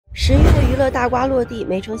10月的娱乐大瓜落地，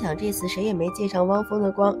没成想这次谁也没借上汪峰的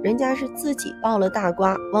光，人家是自己爆了大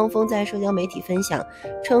瓜。汪峰在社交媒体分享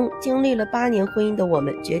称，经历了8年婚姻的我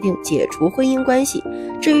们决定解除婚姻关系，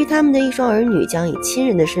至于他们的一双儿女将以亲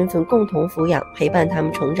人的身份共同抚养，陪伴他们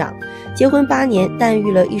成长。结婚8年诞育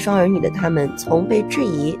了一双儿女的他们，从被质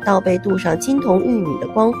疑到被镀上金童玉女的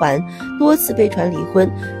光环，多次被传离婚。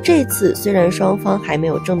这次虽然双方还没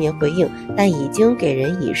有正面回应，但已经给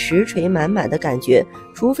人以实锤满满的感觉，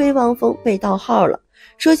除非汪峰被盗号了。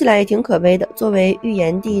说起来也挺可悲的，作为预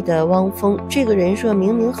言帝的汪峰，这个人设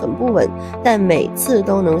明明很不稳，但每次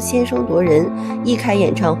都能先声夺人。一开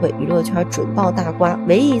演唱会，娱乐圈准爆大瓜，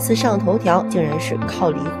唯一一次上头条竟然是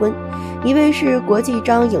靠离婚。一位是国际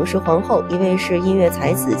章影视皇后，一位是音乐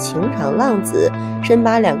才子情场浪子，深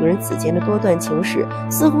扒2个人此间的多段情史，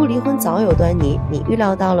似乎离婚早有端倪，你预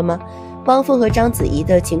料到了吗？汪峰和章子怡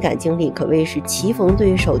的情感经历可谓是棋逢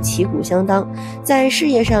对手，旗鼓相当。在事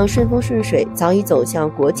业上顺风顺水，早已走向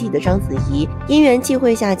国际的章子怡，因缘际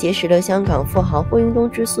会下结识了香港富豪霍英东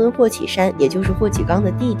之孙霍启山，也就是霍启刚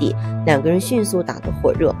的弟弟，2个人迅速打得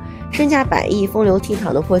火热。身价100亿、风流倜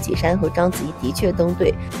傥的霍启山和章子怡的确登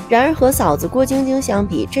对，然而和嫂子郭晶晶相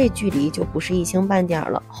比，这距离就不是一星半点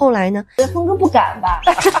了。后来呢？峰哥不敢吧？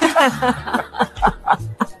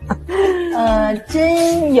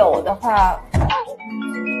真有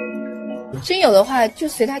的话就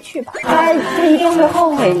随他去吧，他一定会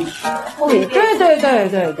后悔。对，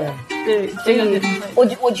这个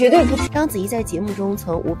我绝对不。章子怡在节目中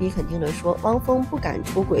曾无比肯定地说，汪峰不敢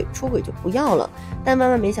出轨，出轨就不要了。但万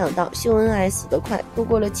万没想到，秀恩爱死得快，度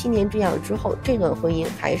过了7年之痒之后，这段婚姻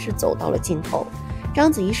还是走到了尽头。章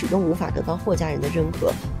子怡始终无法得到霍家人的认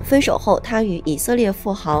可，分手后她与以色列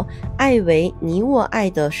富豪艾维尼沃爱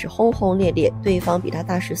的是轰轰烈烈，对方比她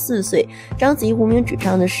大14岁。章子怡无名指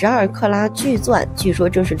上的12克拉巨钻，据说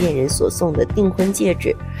正是恋人所送的订婚戒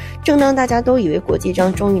指。正当大家都以为国际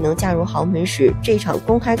章终于能嫁入豪门时，这场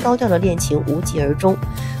公开高调的恋情无疾而终。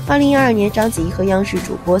2012年，章子怡和央视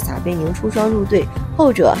主播撒贝宁出双入对，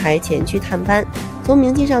后者还前去探班。从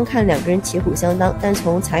名气上看，2个人旗鼓相当，但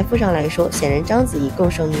从财富上来说，显然章子怡更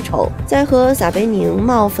胜一筹。在和撒贝宁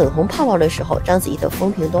冒粉红泡泡的时候，章子怡的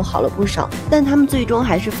风评都好了不少，但他们最终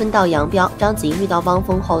还是分道扬镳。章子怡遇到汪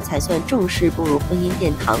峰后，才算正式步入婚姻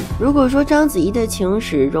殿堂。如果说章子怡的情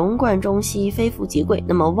史荣冠中西，非富即贵，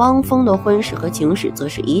那么汪峰的婚史和情史则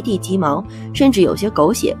是一地鸡毛，甚至有些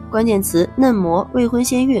狗血。关键词：嫩模、未婚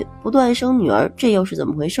先孕、不断生女儿，这又是怎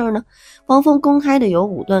么回事呢？汪峰公开的有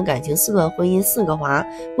5段感情、4段婚姻、4个娃，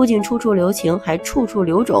不仅处处留情，还处处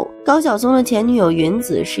留种。高晓松的前女友云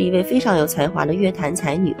子是一位非常有才华的乐坛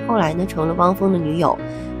才女，后来呢成了汪峰的女友。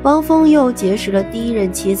汪峰又结识了第1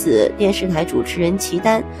任妻子电视台主持人齐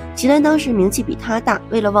丹，齐丹当时名气比他大，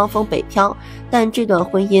为了汪峰北漂，但这段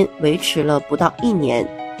婚姻维持了不到1年。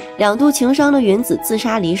2度情伤的云子自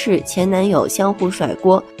杀离世，前男友相互甩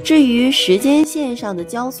锅。至于时间线上的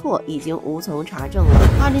交错，已经无从查证了。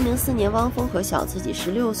2004年，汪峰和小自己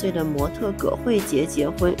16岁的模特葛慧杰结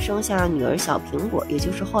婚，生下女儿小苹果，也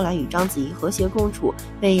就是后来与章子怡和谐共处，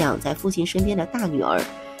被养在父亲身边的大女儿。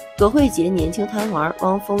葛慧杰年轻贪玩，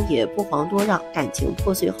汪峰也不遑多让，感情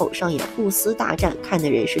破碎后上演互撕大战，看的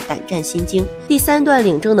人是胆战心惊。第3段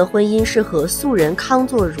领证的婚姻是和素人康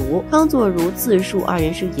作如，康作如自述2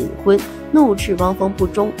人是隐婚，怒斥汪峰不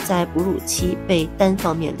忠，在哺乳期被单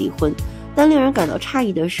方面离婚。但令人感到诧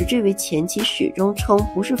异的是，这位前妻始终称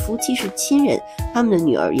不是夫妻是亲人，他们的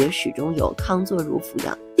女儿也始终由康作如抚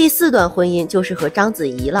养。第4段婚姻就是和章子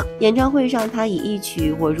怡了。演唱会上，他以一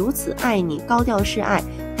曲《我如此爱你》高调示爱，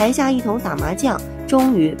台下一同打麻将，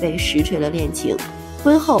终于被实锤了恋情。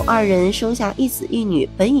婚后2人生下1子1女，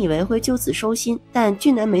本以为会就此收心，但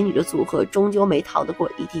俊男美女的组合终究没逃得过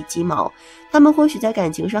一地鸡毛。他们或许在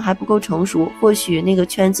感情上还不够成熟，或许那个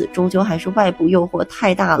圈子终究还是外部诱惑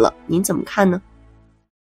太大了。您怎么看呢？